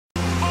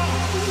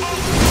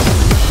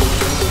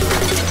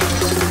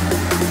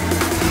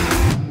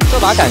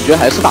把感觉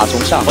还是打中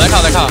上。我在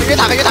靠，越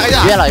塔，那就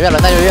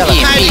越。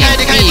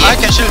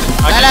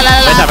开 来，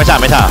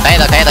没差，可以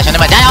的，兄弟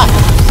们加油！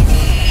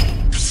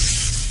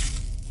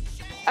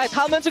哎，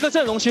他们这个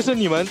阵容其实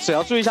你们只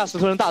要注意一下石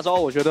头人大招，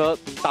我觉得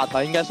打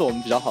团应该是我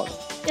们比较好的。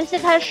游戏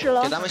开始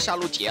了，给他们下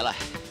路劫了。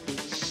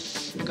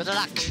Good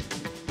luck。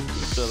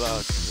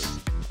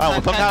哎，我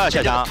们分开了，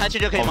小强，开汽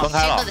车可以吗？分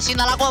开了。新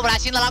的拉过不来，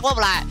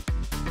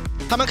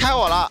他们开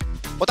我了，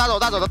我大走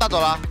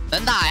了。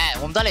能打哎，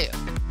我们这里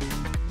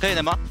可以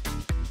的吗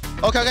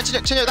 ？OK，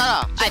 千九大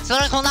了。哎，石头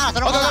人空大了，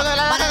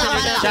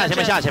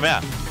下前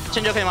面。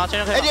千车可以吗？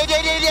千车可以。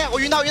AD，我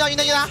晕他。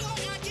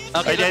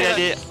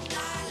AD，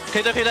可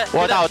以的。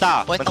我大，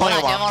我空一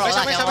个王。没事。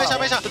我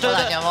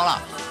打前锋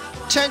了。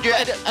千绝，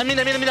密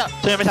的。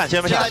千没上。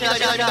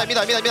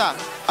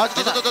啊，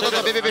走，别。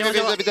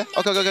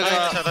OK。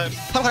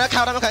他们可能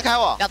开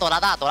我。要躲拉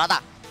大。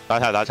打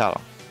起来了。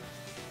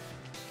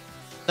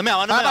能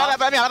秒吗？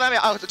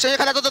啊，千绝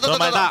开他，走。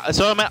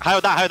所有们还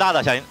有大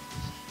的，小心。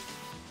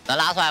能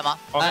拉出来吗？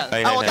可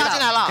以。我搭进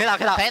来了。可以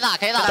打。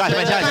下前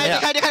面。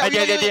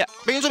AD。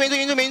没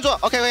赢住。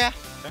OK。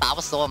打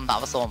不死我们。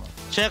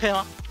千车可以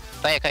吗？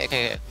可以。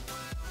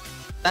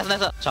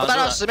nice。我大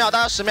概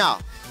10秒。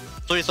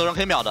注意，所有人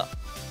可以秒的。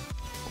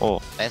哦，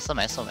没事。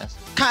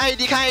看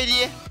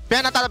AD，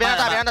别让他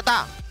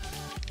大。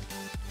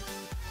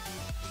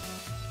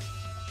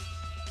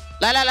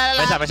来，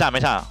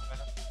没上。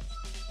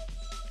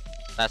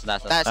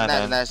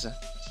nice。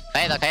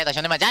可以的，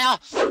兄弟们加油！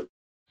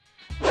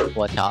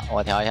我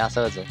调一下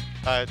设置。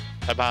裁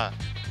判，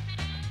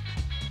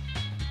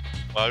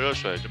我要热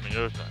水，这瓶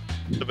热水，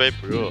这杯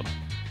不热。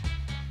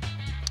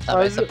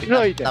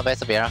热一点。那杯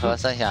是别人喝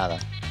剩下的。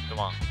是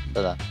吗？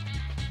是的，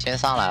先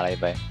上来了一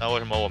杯。那为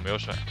什么我没有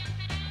水？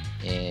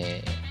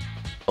你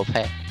不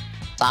配，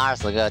杀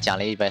20个奖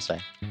励1杯水。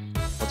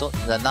我做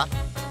人呢？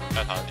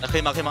那可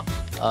以吗？顶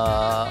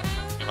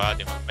回来，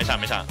没闪，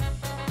没拿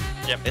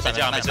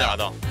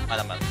到，慢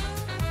点。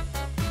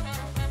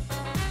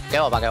给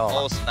我吧。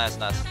哦 ，nice，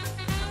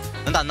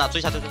能打，追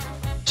一下。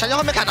小心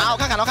后面砍拿，我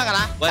看砍拿。砍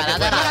拿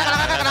在哪？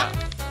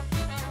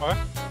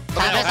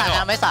还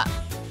没闪。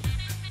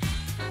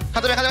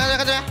看这边。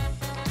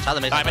啥子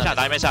没？打也没闪。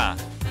打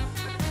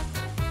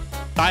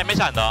也没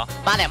闪的。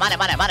慢点。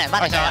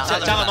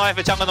降个 no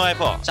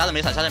F。啥子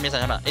没闪，下面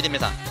AD 没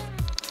闪。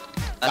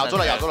咬住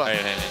了。可以。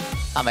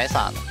他没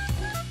闪。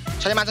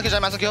小心慢车 Q。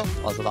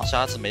我知道。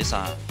啥子没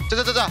闪？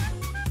这。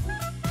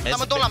他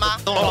们动了吗？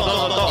动。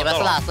你们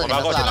是哪四？踢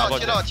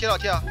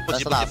了。不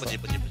急。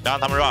然后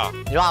他们 run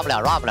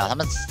不了，他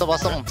们这波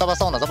送的。我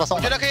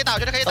觉得可以打。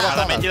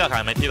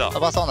没踢到。这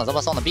波送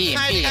的，必赢。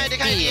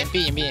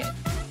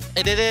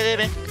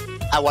对。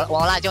哎，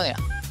我来救你。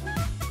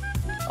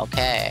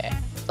OK，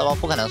 这波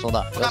不可能输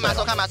的。我看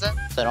马森。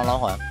水龙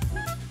魂。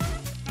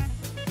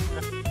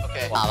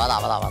OK。打吧。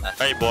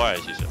还一波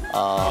其实。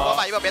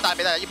一波别打，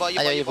一波。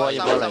那就一波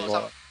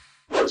了。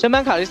先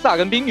搬卡莉斯塔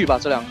跟冰雨吧，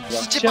这两个。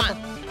接班，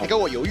你给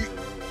我犹豫。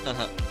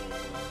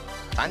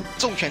咱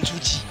重拳出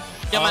击。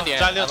要慢点。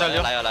站六。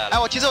来。哎，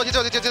我提示。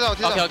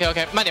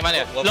OK，慢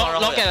点。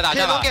龙给的打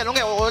架。龙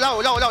给我绕。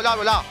龙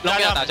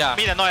给的打架。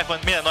密的 no F。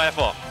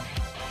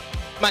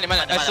慢点。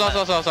哎，收。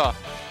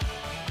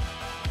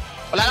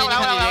我来了。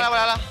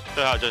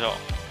最后。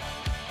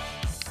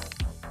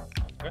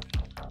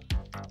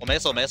我没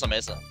死。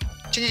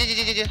接。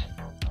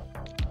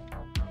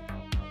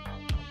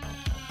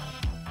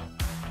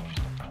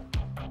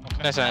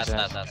nice。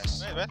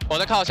我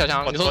在靠小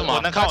强，你说什么？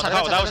我能靠，我在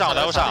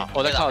上。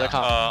我在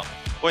靠。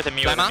wait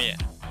me。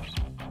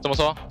怎么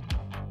说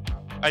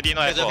 ？ID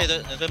no F。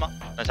能追吗？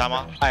能杀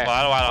吗？哎，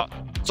完了。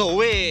走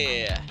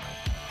位。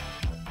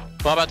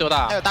我要不要丢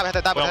大？还有大牌，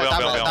不用了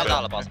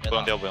，boss。不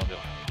用丢。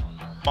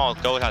帮我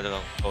勾一下这个，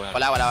我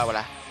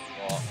来。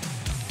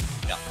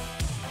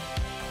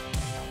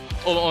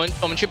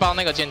我们去帮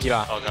那个剑姬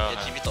吧。OK。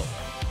走。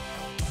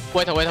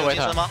wait。wait。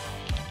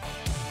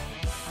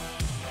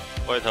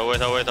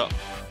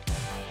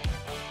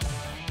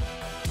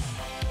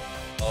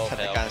他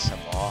在干什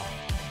么？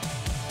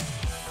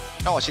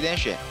让我吸点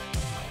血。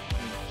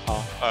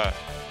好。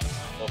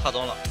我卡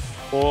中了。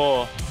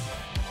哦。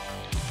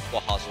我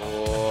好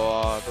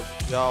说都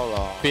不要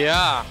了。别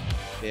啊！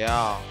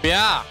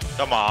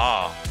干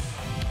嘛？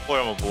为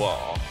什么不啊？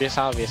别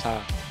杀了。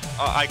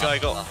挨个。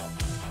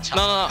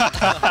No。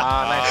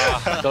啊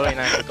 ，nice。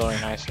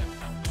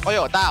我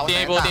有大。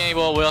垫一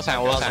波，我有闪。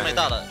没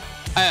大的。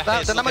哎，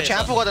等他们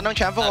全复活。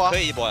可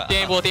以一波呀。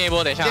垫一波，等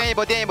一下。垫一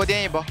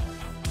波。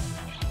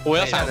我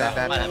要闪的。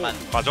慢。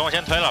把中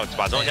先推了。OK。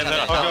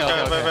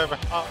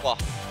哇，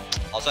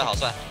好帅。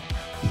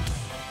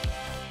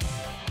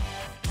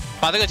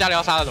把这个加里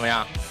奥杀了怎么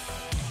样？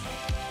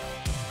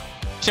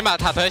先把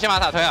塔推了。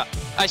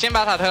哎，先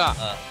把塔推了。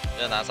有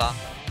点难杀。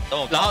等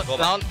我。然后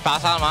把他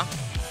杀了吗？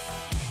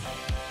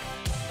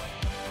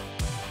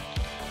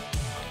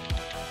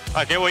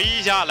哎，给我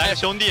一下，来个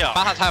兄弟啊！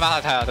把他拆了，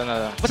真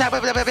的。不拆，别！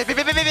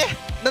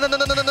能！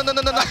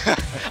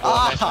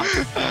啊！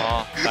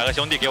来个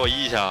兄弟给我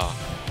一下。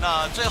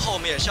那最后我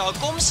们也是要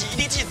恭喜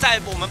EDG 在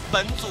我们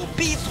本组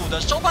B 组的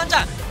收官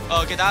战，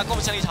给大家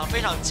贡献了一场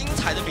非常精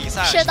彩的比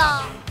赛。是的，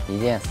一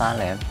键3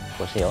连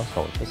不是有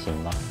手就行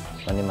吗？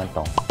兄弟们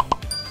懂。